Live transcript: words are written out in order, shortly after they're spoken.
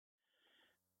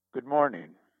Good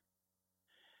morning.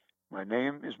 My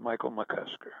name is Michael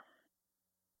McCusker.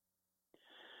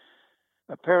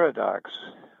 A paradox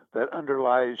that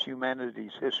underlies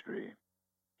humanity's history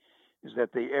is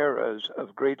that the eras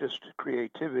of greatest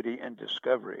creativity and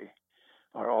discovery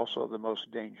are also the most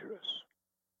dangerous.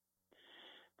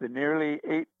 The nearly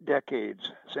 8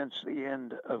 decades since the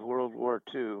end of World War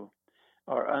II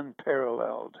are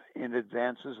unparalleled in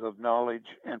advances of knowledge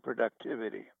and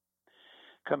productivity,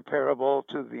 comparable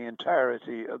to the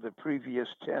entirety of the previous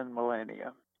 10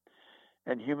 millennia,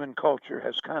 and human culture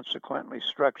has consequently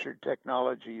structured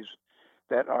technologies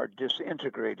that are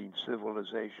disintegrating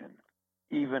civilization,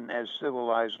 even as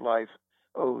civilized life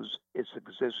owes its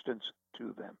existence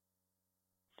to them.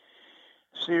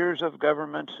 Seers of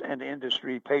government and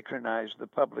industry patronize the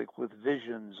public with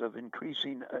visions of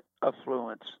increasing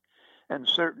affluence and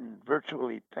certain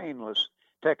virtually painless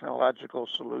technological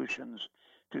solutions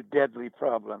to deadly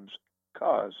problems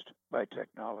caused by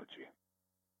technology.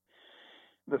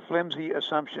 The flimsy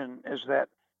assumption is that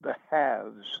the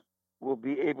haves will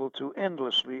be able to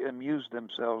endlessly amuse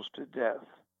themselves to death.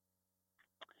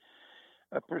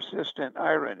 A persistent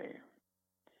irony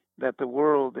that the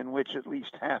world in which at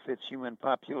least half its human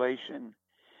population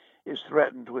is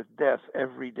threatened with death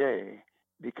every day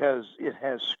because it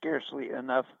has scarcely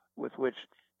enough with which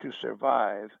to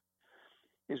survive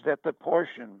is that the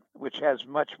portion which has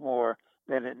much more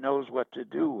than it knows what to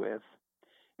do with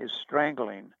is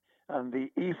strangling on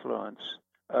the effluence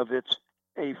of its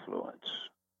affluence.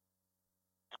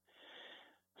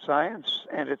 Science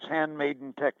and its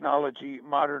handmaiden technology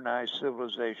modernize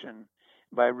civilization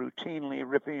by routinely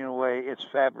ripping away its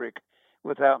fabric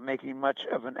without making much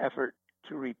of an effort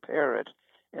to repair it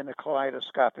in a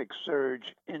kaleidoscopic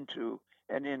surge into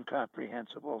an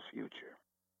incomprehensible future.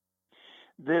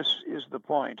 This is the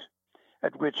point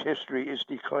at which history is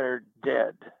declared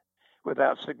dead,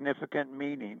 without significant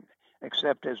meaning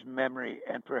except as memory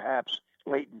and perhaps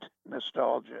latent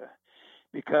nostalgia,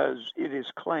 because it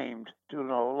is claimed to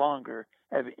no longer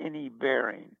have any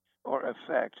bearing or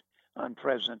effect on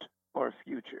present or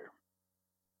future.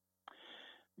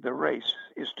 The race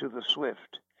is to the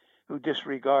swift, who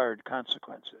disregard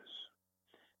consequences.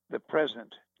 The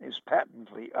present is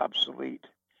patently obsolete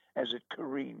as it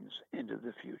careens into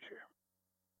the future.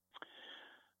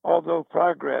 Although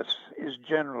progress is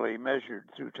generally measured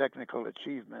through technical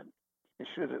achievement, it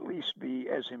should at least be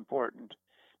as important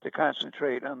to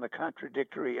concentrate on the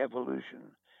contradictory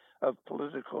evolution of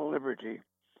political liberty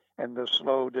and the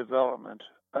slow development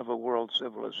of a world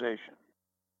civilization.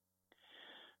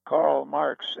 Karl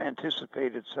Marx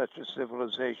anticipated such a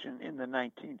civilization in the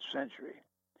 19th century.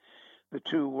 The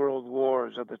two world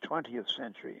wars of the 20th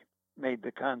century made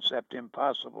the concept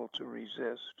impossible to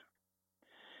resist.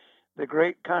 The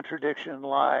great contradiction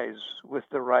lies with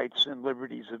the rights and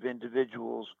liberties of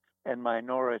individuals and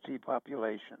minority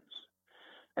populations,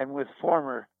 and with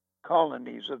former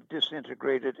colonies of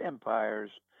disintegrated empires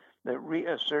that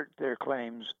reassert their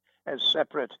claims as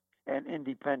separate and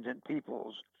independent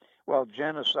peoples while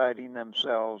genociding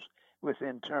themselves with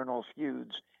internal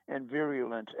feuds and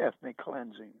virulent ethnic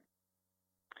cleansing.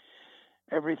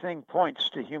 Everything points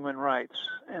to human rights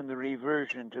and the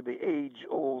reversion to the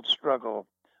age-old struggle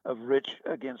of rich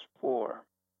against poor.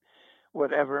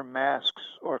 Whatever masks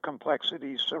or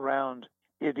complexities surround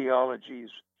ideologies,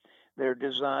 their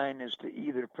design is to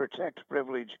either protect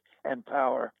privilege and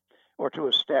power or to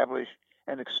establish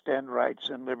and extend rights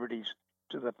and liberties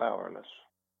to the powerless.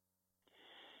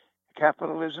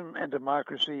 Capitalism and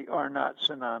democracy are not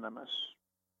synonymous.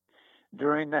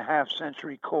 During the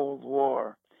half-century Cold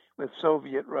War with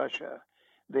Soviet Russia,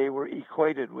 they were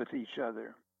equated with each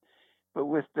other. But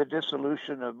with the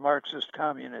dissolution of Marxist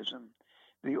communism,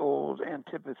 the old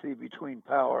antipathy between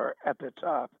power at the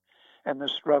top and the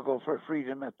struggle for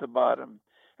freedom at the bottom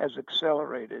has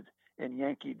accelerated in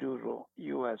Yankee Doodle,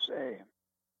 USA.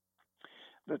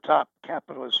 The top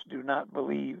capitalists do not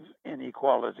believe in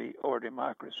equality or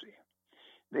democracy.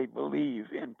 They believe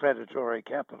in predatory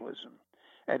capitalism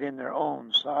and in their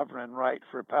own sovereign right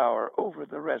for power over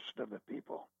the rest of the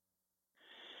people.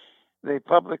 They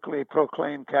publicly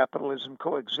proclaim capitalism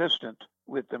coexistent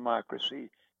with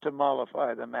democracy to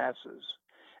mollify the masses,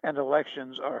 and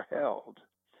elections are held,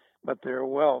 but their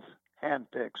wealth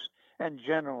handpicks and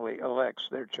generally elects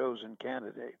their chosen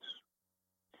candidates.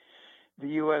 The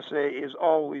USA is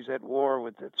always at war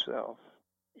with itself.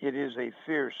 It is a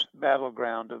fierce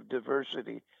battleground of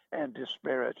diversity and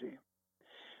disparity.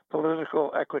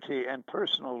 Political equity and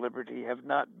personal liberty have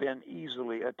not been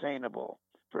easily attainable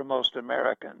for most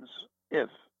Americans, if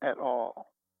at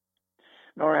all.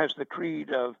 Nor has the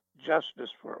creed of justice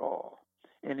for all,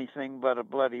 anything but a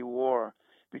bloody war,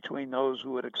 between those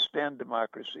who would extend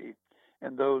democracy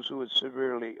and those who would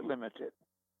severely limit it.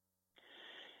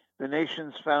 The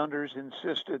nation's founders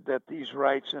insisted that these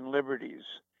rights and liberties,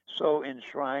 so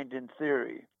enshrined in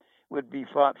theory, would be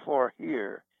fought for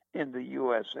here in the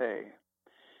USA.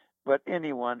 But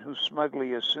anyone who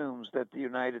smugly assumes that the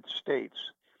United States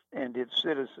and its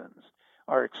citizens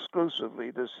are exclusively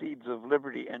the seeds of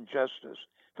liberty and justice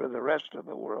for the rest of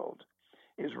the world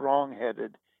is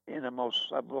wrong-headed in a most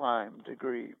sublime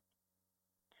degree.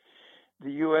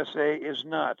 The USA is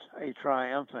not a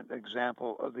triumphant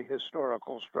example of the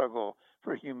historical struggle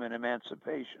for human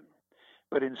emancipation,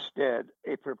 but instead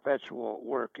a perpetual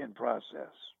work in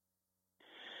process.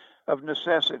 Of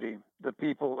necessity, the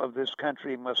people of this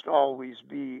country must always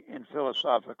be in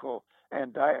philosophical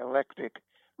and dialectic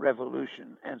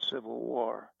revolution and civil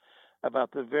war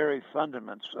about the very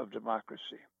fundaments of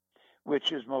democracy,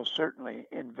 which is most certainly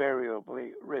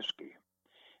invariably risky.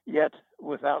 Yet,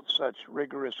 without such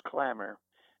rigorous clamor,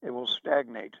 it will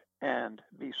stagnate and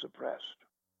be suppressed.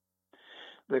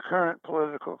 The current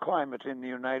political climate in the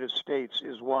United States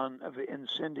is one of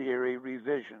incendiary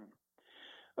revision,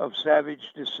 of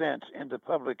savage descent into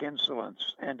public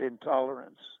insolence and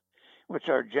intolerance, which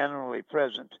are generally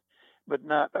present, but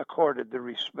not accorded the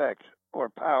respect or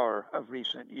power of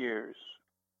recent years.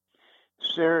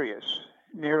 Serious,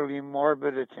 nearly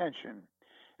morbid attention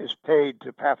is paid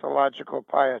to pathological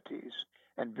pieties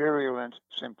and virulent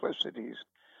simplicities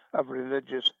of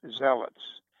religious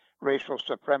zealots, racial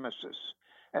supremacists,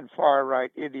 and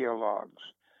far-right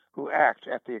ideologues who act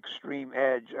at the extreme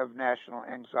edge of national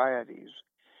anxieties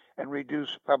and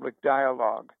reduce public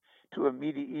dialogue to a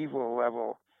medieval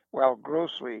level while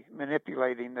grossly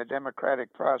manipulating the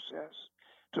democratic process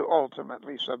to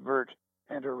ultimately subvert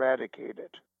and eradicate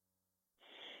it.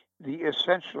 The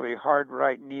essentially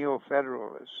hard-right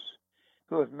neo-federalists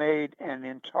who have made an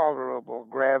intolerable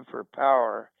grab for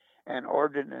power and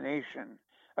ordination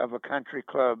of a country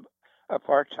club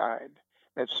apartheid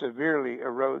that severely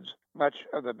erodes much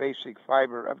of the basic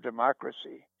fiber of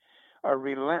democracy are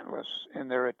relentless in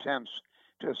their attempts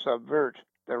to subvert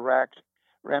the racked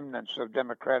remnants of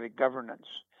democratic governance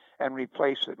and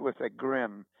replace it with a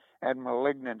grim and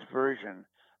malignant version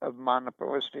of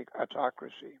monopolistic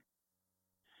autocracy.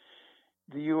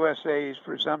 The USA's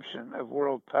presumption of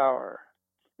world power,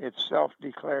 its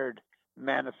self-declared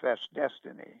manifest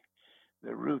destiny,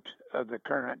 the root of the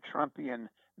current Trumpian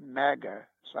MAGA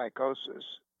psychosis,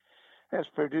 has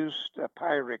produced a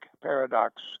Pyrrhic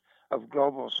paradox of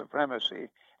global supremacy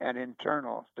and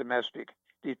internal domestic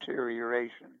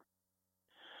deterioration.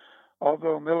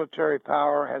 Although military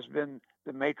power has been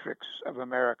the matrix of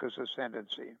America's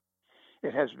ascendancy,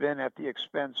 it has been at the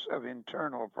expense of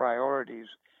internal priorities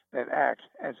that act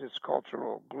as its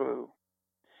cultural glue.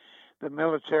 The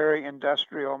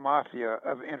military-industrial mafia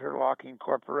of interlocking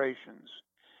corporations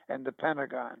and the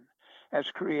Pentagon has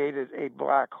created a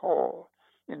black hole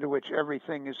into which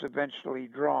everything is eventually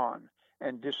drawn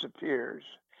and disappears,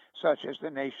 such as the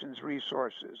nation's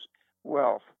resources,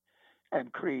 wealth,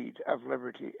 and creed of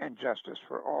liberty and justice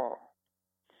for all.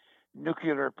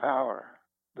 Nuclear power,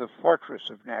 the fortress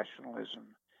of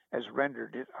nationalism, has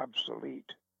rendered it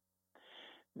obsolete.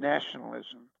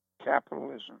 Nationalism,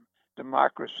 capitalism,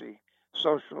 democracy,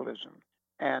 socialism,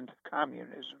 and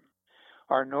communism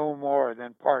are no more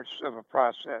than parts of a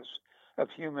process of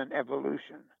human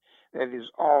evolution that is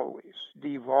always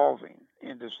devolving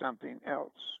into something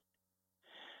else.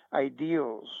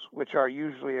 Ideals, which are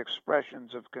usually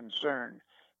expressions of concern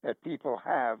that people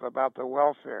have about the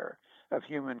welfare of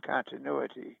human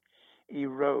continuity,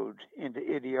 erode into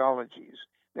ideologies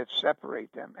that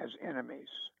separate them as enemies.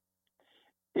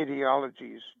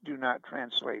 Ideologies do not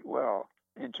translate well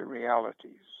into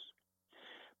realities.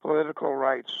 Political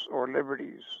rights or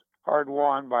liberties,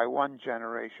 hard-won by one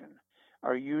generation,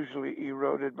 are usually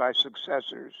eroded by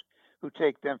successors who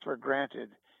take them for granted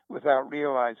without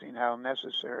realizing how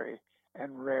necessary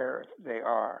and rare they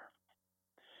are.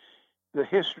 The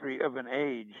history of an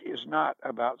age is not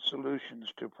about solutions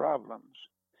to problems,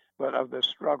 but of the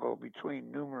struggle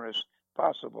between numerous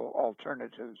possible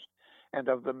alternatives and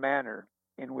of the manner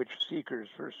in which seekers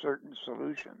for certain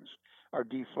solutions are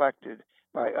deflected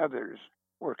by others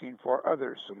working for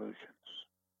other solutions.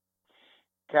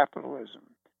 Capitalism,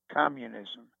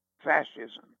 communism,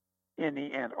 fascism,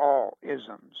 any and all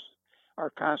isms are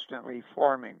constantly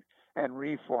forming and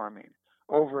reforming,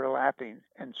 overlapping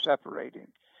and separating,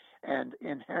 and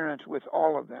inherent with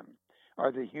all of them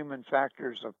are the human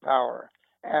factors of power,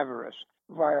 avarice,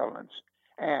 violence,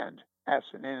 and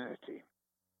asininity.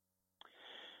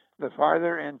 The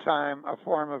farther in time a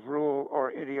form of rule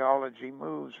or ideology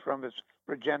moves from its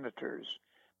progenitors,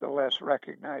 the less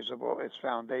recognizable its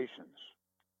foundations.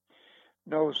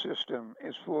 No system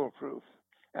is foolproof,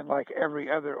 and like every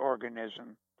other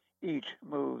organism, each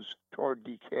moves toward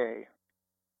decay.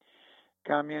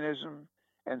 Communism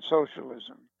and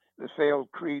socialism, the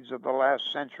failed creeds of the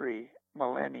last century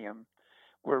millennium,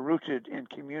 were rooted in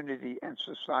community and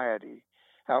society,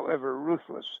 however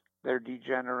ruthless their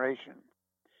degeneration.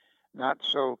 Not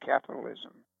so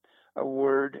capitalism, a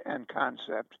word and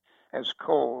concept as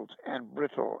cold and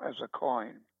brittle as a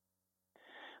coin.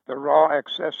 The raw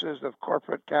excesses of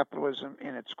corporate capitalism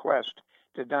in its quest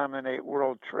to dominate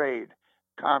world trade,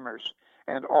 commerce,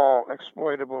 and all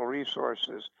exploitable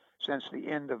resources since the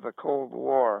end of the Cold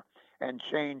War and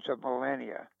change of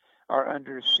millennia are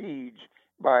under siege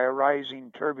by a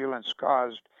rising turbulence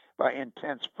caused by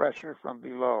intense pressure from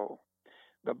below,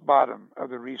 the bottom of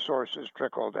the resources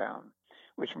trickle down,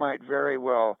 which might very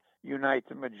well unite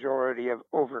the majority of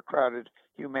overcrowded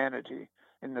humanity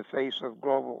in the face of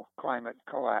global climate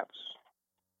collapse.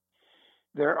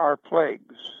 There are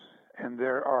plagues, and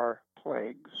there are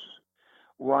plagues.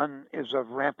 One is of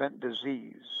rampant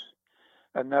disease.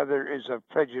 Another is of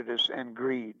prejudice and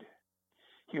greed.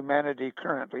 Humanity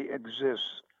currently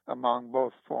exists among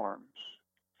both forms.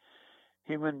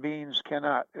 Human beings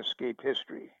cannot escape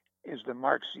history, is the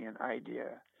Marxian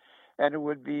idea, and it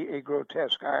would be a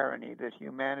grotesque irony that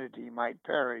humanity might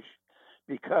perish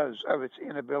because of its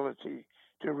inability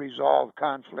to resolve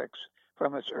conflicts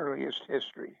from its earliest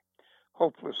history,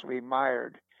 hopelessly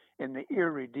mired in the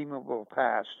irredeemable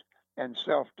past and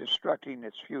self-destructing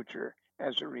its future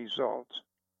as a result.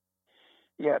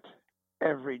 Yet,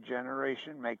 every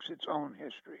generation makes its own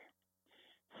history.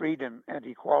 Freedom and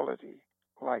equality,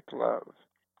 like love,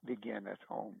 begin at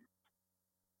home.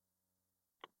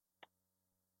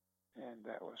 And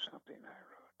that was something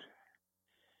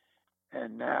I wrote.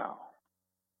 And now,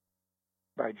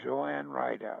 by Joanne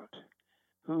Rideout,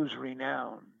 whose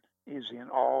renown is in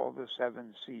all the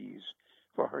seven seas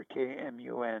for her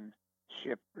KMUN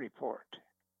ship report.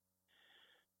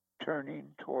 Turning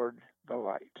toward the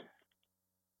light.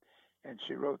 And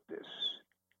she wrote this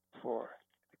for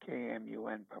the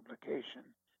KMUN publication,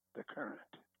 The Current.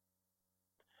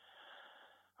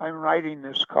 I'm writing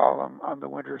this column on the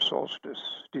winter solstice,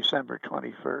 December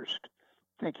 21st,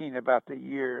 thinking about the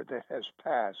year that has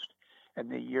passed and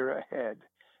the year ahead,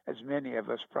 as many of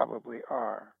us probably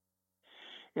are.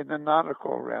 In the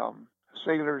nautical realm,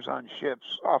 sailors on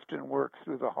ships often work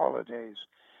through the holidays,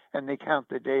 and they count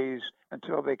the days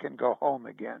until they can go home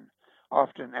again,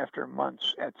 often after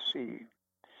months at sea.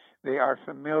 They are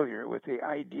familiar with the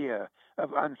idea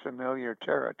of unfamiliar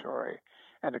territory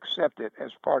and accept it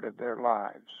as part of their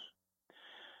lives.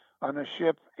 On a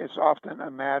ship, it's often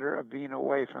a matter of being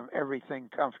away from everything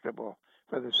comfortable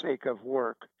for the sake of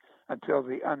work until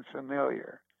the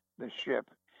unfamiliar, the ship,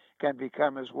 can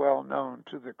become as well known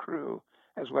to the crew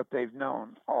as what they've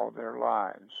known all their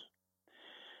lives.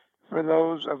 For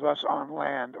those of us on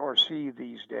land or sea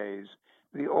these days,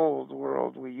 the old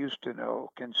world we used to know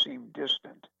can seem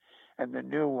distant, and the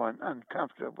new one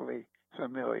uncomfortably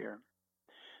familiar.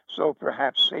 So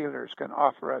perhaps sailors can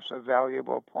offer us a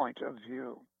valuable point of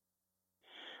view.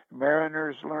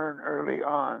 Mariners learn early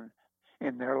on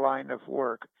in their line of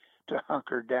work to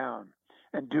hunker down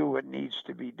and do what needs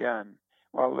to be done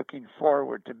while looking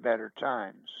forward to better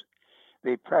times.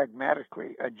 They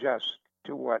pragmatically adjust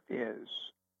to what is.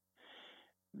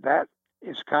 That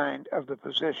is kind of the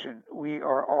position we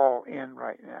are all in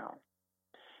right now.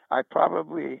 I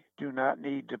probably do not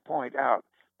need to point out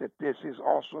that this is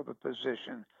also the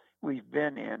position we've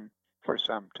been in for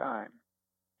some time.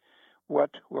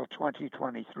 What will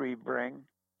 2023 bring?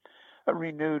 A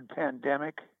renewed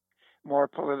pandemic? More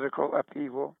political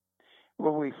upheaval?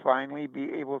 Will we finally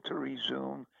be able to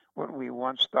resume what we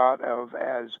once thought of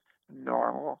as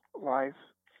normal life,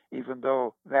 even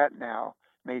though that now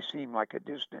may seem like a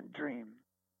distant dream?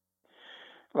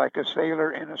 Like a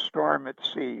sailor in a storm at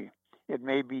sea, it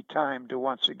may be time to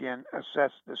once again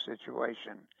assess the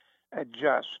situation,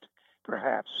 adjust,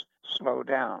 perhaps slow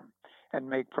down, and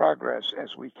make progress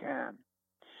as we can.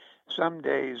 Some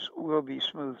days will be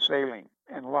smooth sailing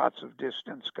and lots of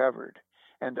distance covered,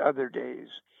 and other days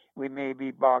we may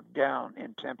be bogged down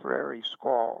in temporary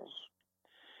squalls.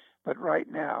 But right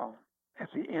now,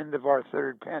 at the end of our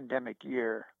third pandemic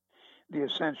year, the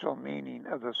essential meaning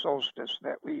of the solstice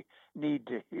that we need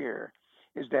to hear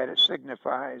is that it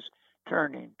signifies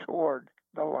turning toward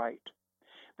the light.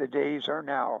 The days are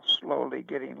now slowly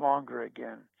getting longer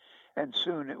again, and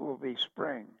soon it will be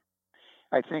spring.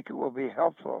 I think it will be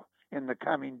helpful in the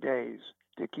coming days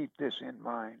to keep this in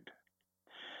mind.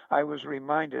 I was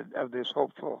reminded of this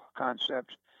hopeful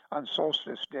concept on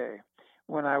Solstice Day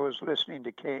when I was listening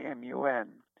to KMUN,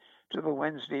 to the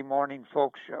Wednesday morning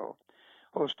folk show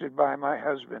hosted by my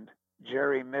husband,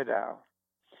 Jerry Middow.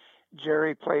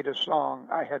 Jerry played a song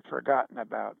I had forgotten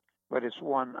about, but it's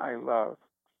one I love.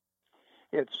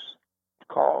 It's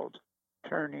called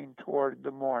Turning Toward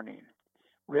the Morning,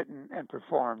 written and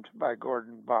performed by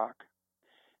Gordon Bach.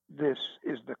 This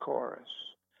is the chorus.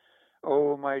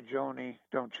 Oh, my Joni,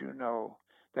 don't you know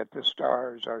that the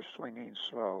stars are swinging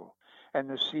slow and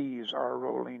the seas are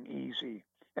rolling easy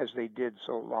as they did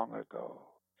so long ago?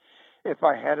 If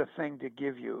I had a thing to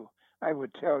give you, I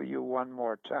would tell you one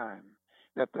more time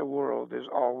that the world is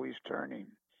always turning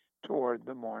toward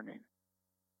the morning.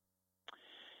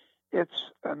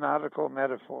 It's a nautical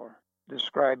metaphor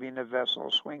describing a vessel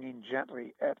swinging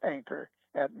gently at anchor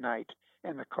at night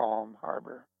in a calm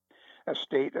harbor, a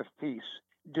state of peace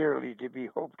dearly to be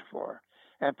hoped for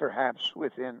and perhaps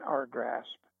within our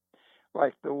grasp.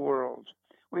 Like the world,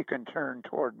 we can turn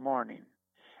toward morning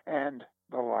and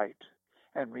the light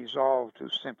and resolve to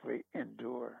simply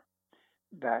endure.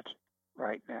 That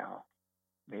right now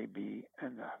may be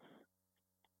enough.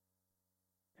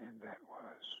 And that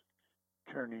was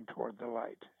Turning Toward the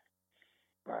Light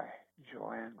by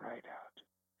Joanne Rideout.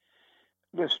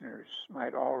 Listeners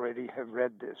might already have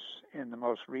read this in the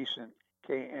most recent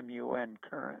KMUN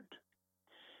Current.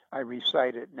 I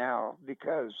recite it now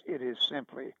because it is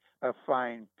simply a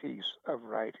fine piece of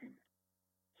writing.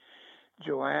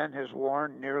 Joanne has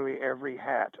worn nearly every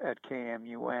hat at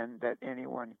KMUN that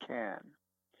anyone can.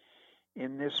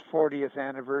 In this 40th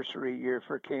anniversary year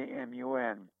for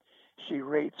KMUN, she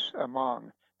rates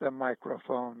among the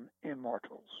microphone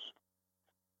immortals.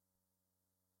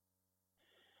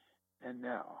 And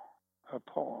now, a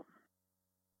poem.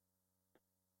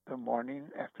 The Morning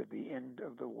After the End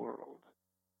of the World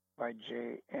by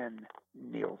J.N.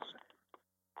 Nielsen.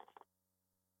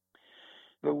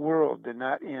 The world did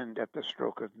not end at the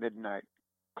stroke of midnight.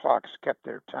 Clocks kept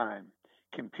their time.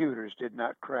 Computers did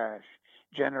not crash.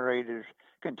 Generators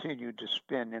continued to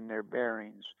spin in their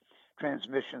bearings.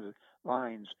 Transmission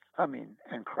lines humming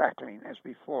and crackling as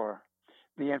before.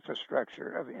 The infrastructure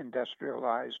of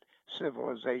industrialized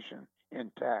civilization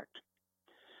intact.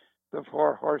 The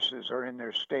 4 horses are in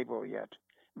their stable yet,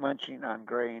 munching on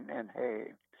grain and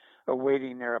hay,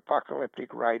 awaiting their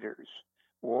apocalyptic riders,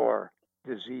 war,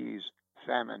 disease,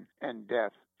 famine, and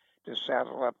death, to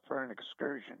saddle up for an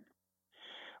excursion.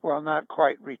 While not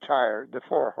quite retired, the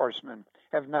 4 horsemen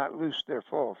have not loosed their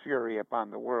full fury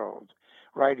upon the world,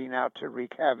 riding out to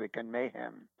wreak havoc and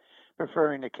mayhem,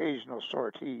 preferring occasional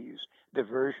sorties,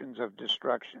 diversions of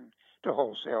destruction, to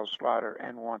wholesale slaughter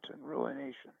and wanton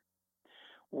ruination.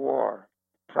 War,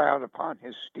 proud upon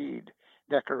his steed,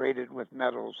 decorated with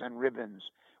medals and ribbons,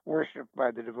 worshipped by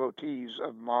the devotees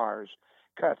of Mars,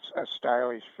 cuts a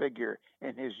stylish figure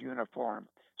in his uniform,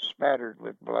 spattered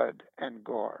with blood and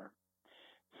gore.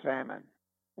 Famine,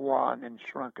 wan and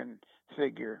shrunken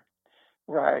figure,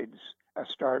 rides a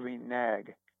starving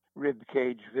nag, rib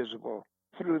cage visible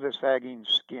through the sagging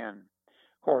skin,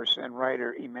 horse and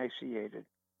rider emaciated.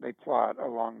 They plod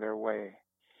along their way.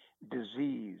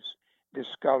 Disease,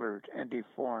 discolored and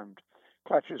deformed,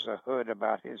 clutches a hood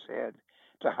about his head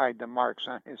to hide the marks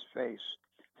on his face.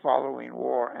 Following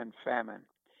war and famine,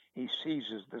 he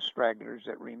seizes the stragglers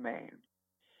that remain.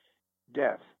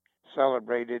 Death,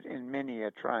 celebrated in many a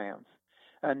triumph,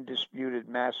 undisputed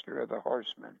master of the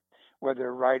horsemen,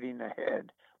 whether riding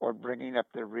ahead or bringing up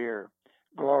the rear,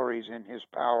 glories in his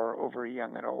power over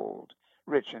young and old,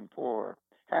 rich and poor,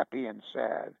 happy and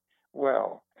sad,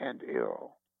 well and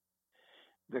ill.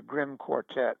 The grim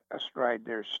quartet astride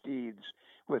their steeds,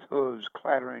 with hooves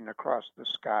clattering across the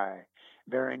sky,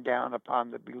 bearing down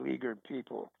upon the beleaguered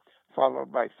people,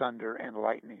 followed by thunder and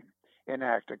lightning,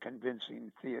 enact a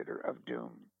convincing theater of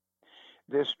doom.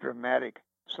 This dramatic,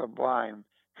 sublime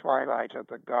twilight of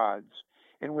the gods,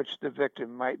 in which the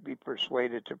victim might be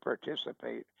persuaded to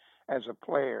participate as a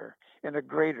player in a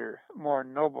greater, more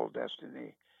noble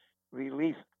destiny,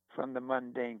 relief from the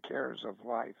mundane cares of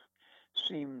life,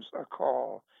 seems a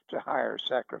call to higher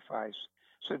sacrifice,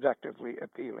 seductively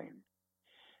appealing.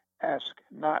 Ask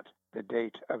not the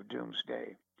date of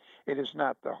doomsday. It is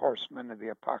not the horsemen of the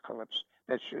apocalypse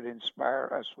that should inspire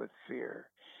us with fear.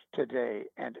 Today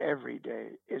and every day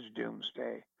is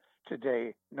doomsday.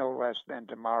 Today no less than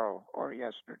tomorrow or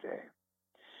yesterday.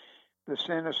 The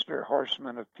sinister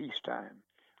horsemen of peacetime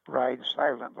ride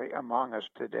silently among us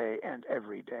today and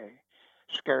every day,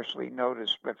 scarcely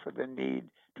noticed but for the need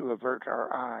to avert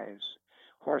our eyes.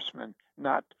 Horsemen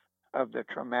not of the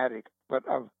traumatic, but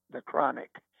of the chronic,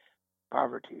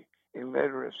 poverty,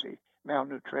 illiteracy,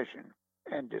 malnutrition,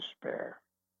 and despair.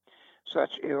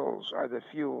 Such ills are the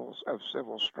fuels of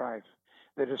civil strife,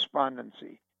 the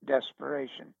despondency,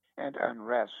 desperation, and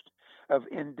unrest of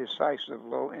indecisive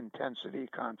low-intensity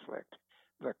conflict,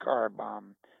 the car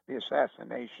bomb, the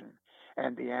assassination,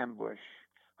 and the ambush,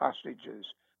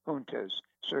 hostages, juntas,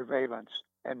 surveillance,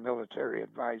 and military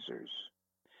advisors.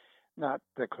 Not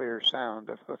the clear sound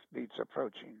of hoofbeats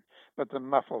approaching, but the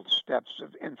muffled steps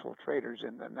of infiltrators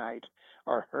in the night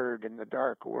are heard in the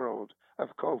dark world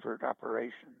of covert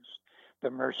operations. The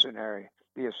mercenary,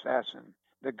 the assassin,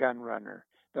 the gun runner,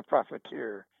 the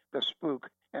profiteer, the spook,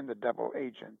 and the double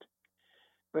agent.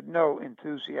 But no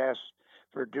enthusiast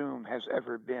for doom has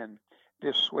ever been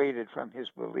dissuaded from his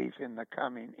belief in the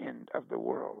coming end of the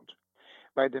world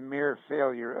by the mere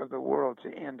failure of the world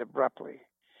to end abruptly.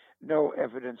 No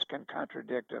evidence can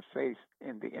contradict a faith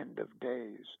in the end of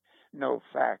days. No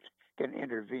fact can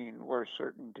intervene where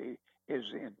certainty is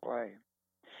in play.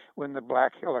 When the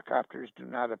black helicopters do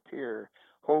not appear,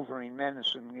 hovering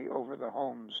menacingly over the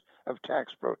homes of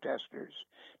tax protesters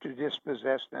to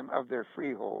dispossess them of their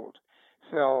freehold,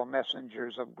 fell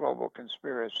messengers of global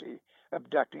conspiracy,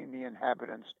 abducting the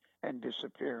inhabitants and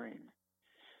disappearing.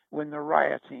 When the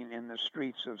rioting in the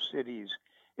streets of cities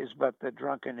is but the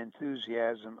drunken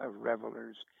enthusiasm of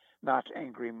revelers, not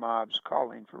angry mobs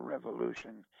calling for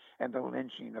revolution and the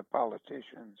lynching of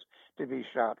politicians to be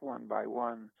shot one by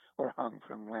one or hung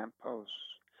from lamp posts.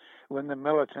 When the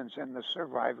militants and the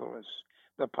survivalists,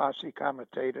 the posse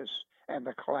comitatus and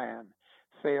the Klan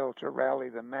fail to rally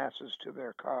the masses to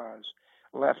their cause,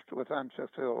 left with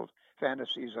unfulfilled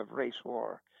fantasies of race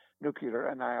war, nuclear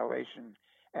annihilation,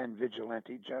 and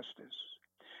vigilante justice.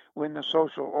 When the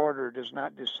social order does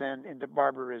not descend into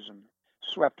barbarism,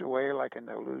 swept away like an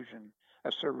illusion,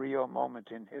 a surreal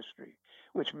moment in history,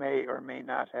 which may or may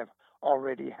not have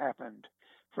already happened,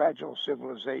 fragile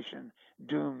civilization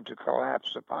doomed to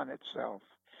collapse upon itself,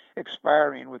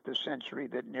 expiring with the century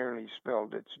that nearly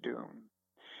spelled its doom.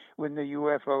 When the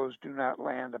UFOs do not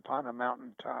land upon a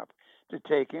mountaintop to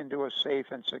take into a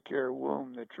safe and secure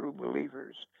womb the true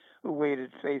believers who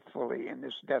waited faithfully in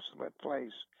this desolate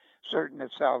place, certain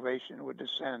that salvation would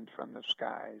descend from the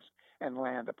skies and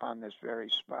land upon this very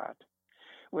spot.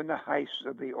 When the heists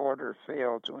of the order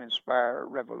fail to inspire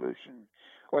revolution,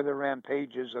 or the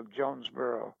rampages of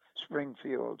Jonesboro,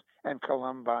 Springfield, and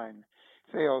Columbine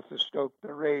fail to stoke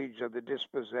the rage of the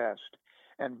dispossessed,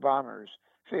 and bombers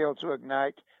fail to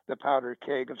ignite the powder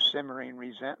keg of simmering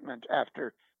resentment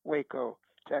after Waco,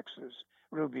 Texas,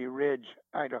 Ruby Ridge,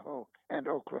 Idaho, and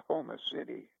Oklahoma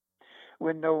City.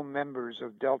 When no members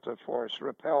of Delta Force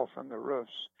rappel from the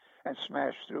roofs and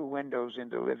smash through windows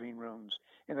into living rooms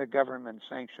in a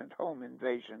government-sanctioned home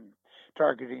invasion,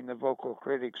 targeting the vocal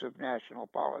critics of national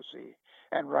policy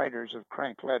and writers of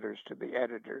crank letters to the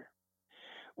editor.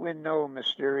 When no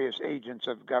mysterious agents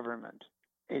of government,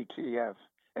 ATF,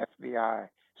 FBI,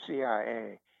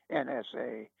 CIA,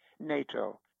 NSA,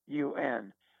 NATO,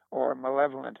 UN, or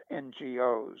malevolent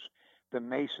NGOs, the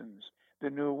Masons, the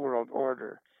New World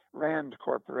Order, Rand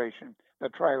Corporation, the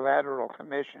Trilateral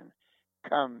Commission,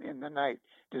 come in the night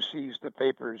to seize the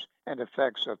papers and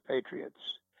effects of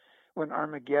patriots. When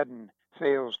Armageddon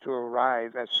fails to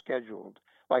arrive as scheduled,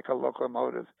 like a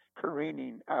locomotive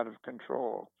careening out of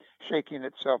control, shaking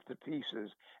itself to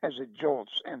pieces as it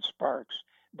jolts and sparks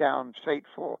down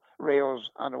fateful rails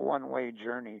on a one-way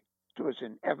journey to its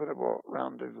inevitable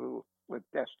rendezvous with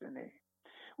destiny.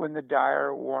 When the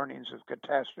dire warnings of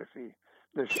catastrophe,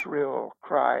 the shrill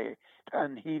cry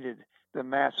unheeded, the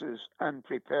masses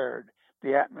unprepared,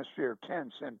 the atmosphere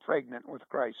tense and pregnant with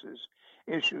crisis,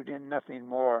 issued in nothing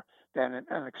more than an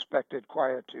unexpected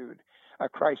quietude, a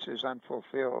crisis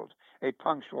unfulfilled, a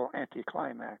punctual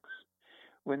anticlimax.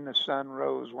 When the sun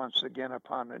rose once again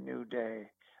upon a new day,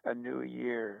 a new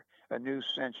year, a new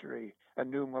century, a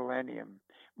new millennium,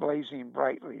 blazing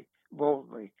brightly,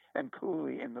 boldly, and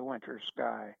coolly in the winter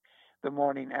sky, the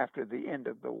morning after the end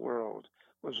of the world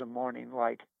was a morning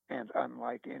like and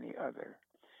unlike any other.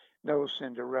 No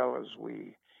Cinderella's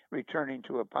we, returning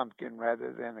to a pumpkin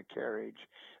rather than a carriage.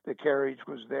 The carriage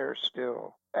was there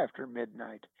still after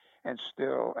midnight, and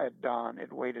still at dawn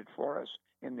it waited for us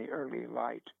in the early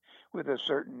light. With a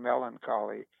certain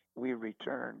melancholy, we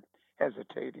return,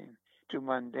 hesitating, to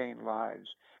mundane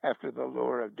lives after the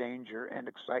lure of danger and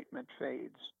excitement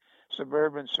fades.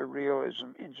 Suburban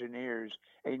surrealism engineers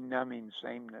a numbing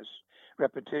sameness,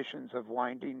 repetitions of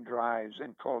winding drives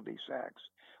and cul-de-sacs,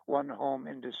 one home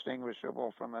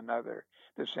indistinguishable from another,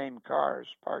 the same cars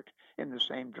parked in the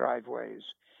same driveways.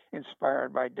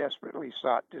 Inspired by desperately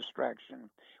sought distraction,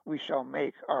 we shall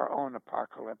make our own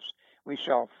apocalypse. We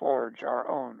shall forge our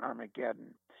own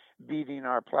Armageddon. beating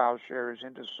our plowshares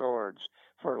into swords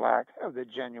for lack of the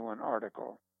genuine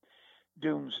article.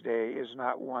 Doomsday is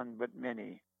not one but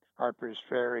many. Harper's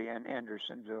Ferry and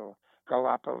Andersonville,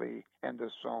 Gallipoli and the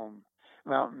Somme,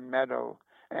 Mountain Meadow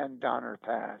and Donner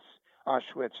Pass,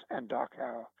 Auschwitz and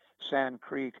Dachau, Sand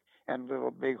Creek and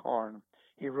Little Bighorn,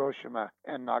 Hiroshima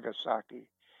and Nagasaki,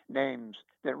 names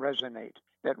that resonate,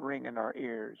 that ring in our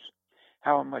ears.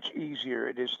 How much easier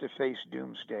it is to face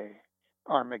doomsday,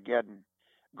 Armageddon,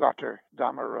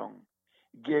 Gotterdammerung,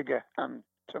 Giga and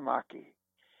Tamaki,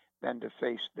 than to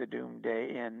face the doom day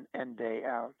in and day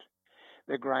out.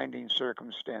 The grinding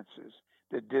circumstances,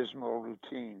 the dismal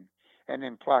routine, an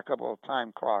implacable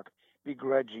time clock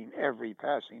begrudging every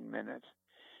passing minute.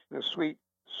 The sweet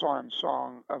swan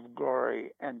song of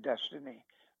glory and destiny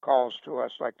calls to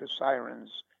us like the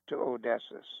sirens to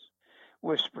Odysseus,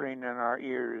 whispering in our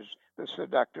ears the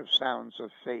seductive sounds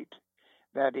of fate,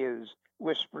 that is,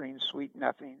 whispering sweet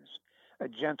nothings, a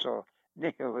gentle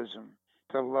nihilism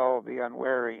to lull the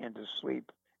unwary into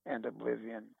sleep and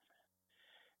oblivion.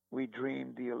 We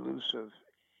dream the elusive,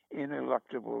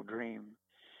 ineluctable dream,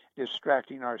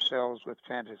 distracting ourselves with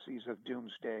fantasies of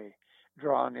doomsday,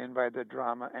 drawn in by the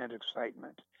drama and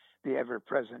excitement, the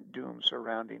ever-present doom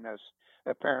surrounding us,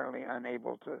 apparently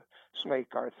unable to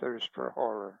slake our thirst for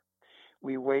horror.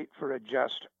 We wait for a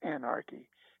just anarchy,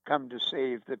 come to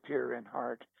save the pure in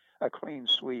heart, a clean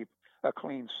sweep, a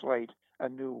clean slate, a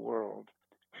new world.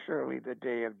 Surely the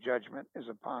day of judgment is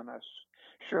upon us.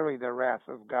 Surely the wrath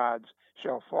of gods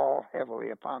shall fall heavily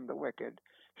upon the wicked.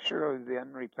 Surely the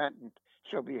unrepentant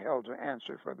shall be held to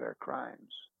answer for their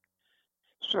crimes.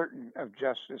 Certain of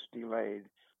justice delayed,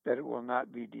 that it will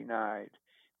not be denied,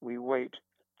 we wait,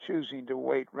 choosing to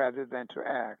wait rather than to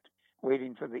act,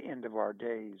 waiting for the end of our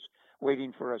days,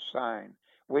 waiting for a sign,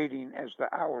 waiting as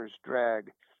the hours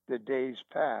drag, the days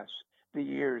pass, the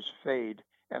years fade,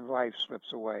 and life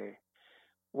slips away.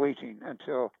 Waiting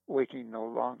until waiting no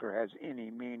longer has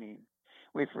any meaning.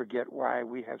 We forget why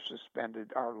we have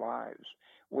suspended our lives,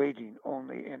 waiting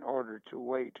only in order to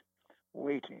wait,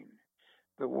 waiting,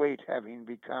 the wait having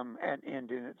become an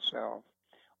end in itself,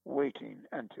 waiting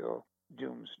until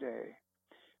doomsday,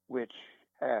 which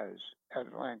has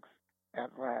at length,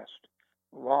 at last,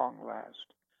 long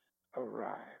last,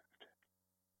 arrived.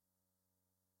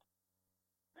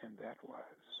 And that was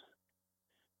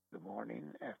The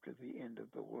Morning After the End of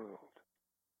the World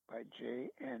by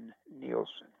J.N.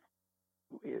 Nielsen,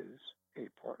 who is a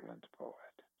Portland poet.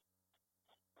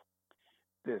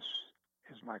 This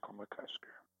is Michael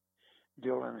McCusker.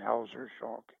 Dylan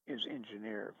Hauser-Schalk is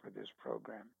engineer for this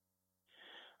program.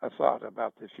 A thought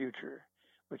about the future,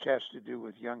 which has to do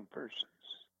with young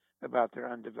persons, about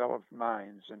their undeveloped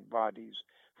minds and bodies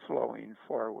flowing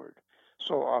forward,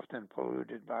 so often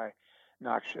polluted by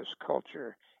noxious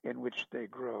culture in which they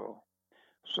grow,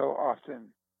 so often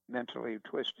mentally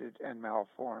twisted and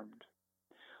malformed,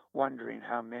 wondering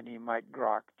how many might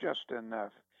grok just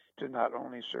enough to not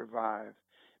only survive,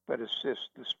 but assist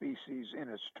the species in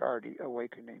its tardy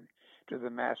awakening to the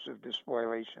massive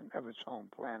despoilation of its home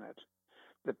planet,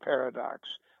 the paradox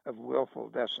of willful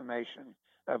decimation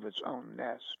of its own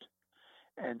nest,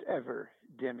 and ever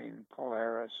dimming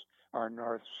Polaris, our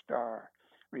North Star,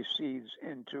 recedes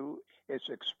into its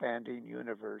expanding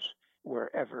universe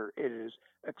wherever it is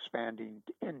expanding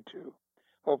into,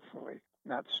 hopefully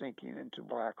not sinking into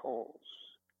black holes.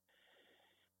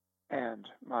 And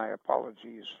my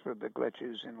apologies for the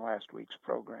glitches in last week's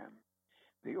program.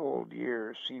 The old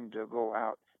year seemed to go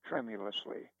out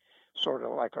tremulously, sort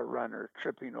of like a runner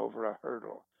tripping over a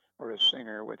hurdle or a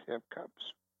singer with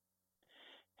hiccups.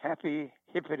 Happy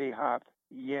hippity hop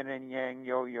yin and yang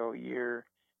yo-yo year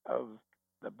of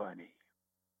the bunny.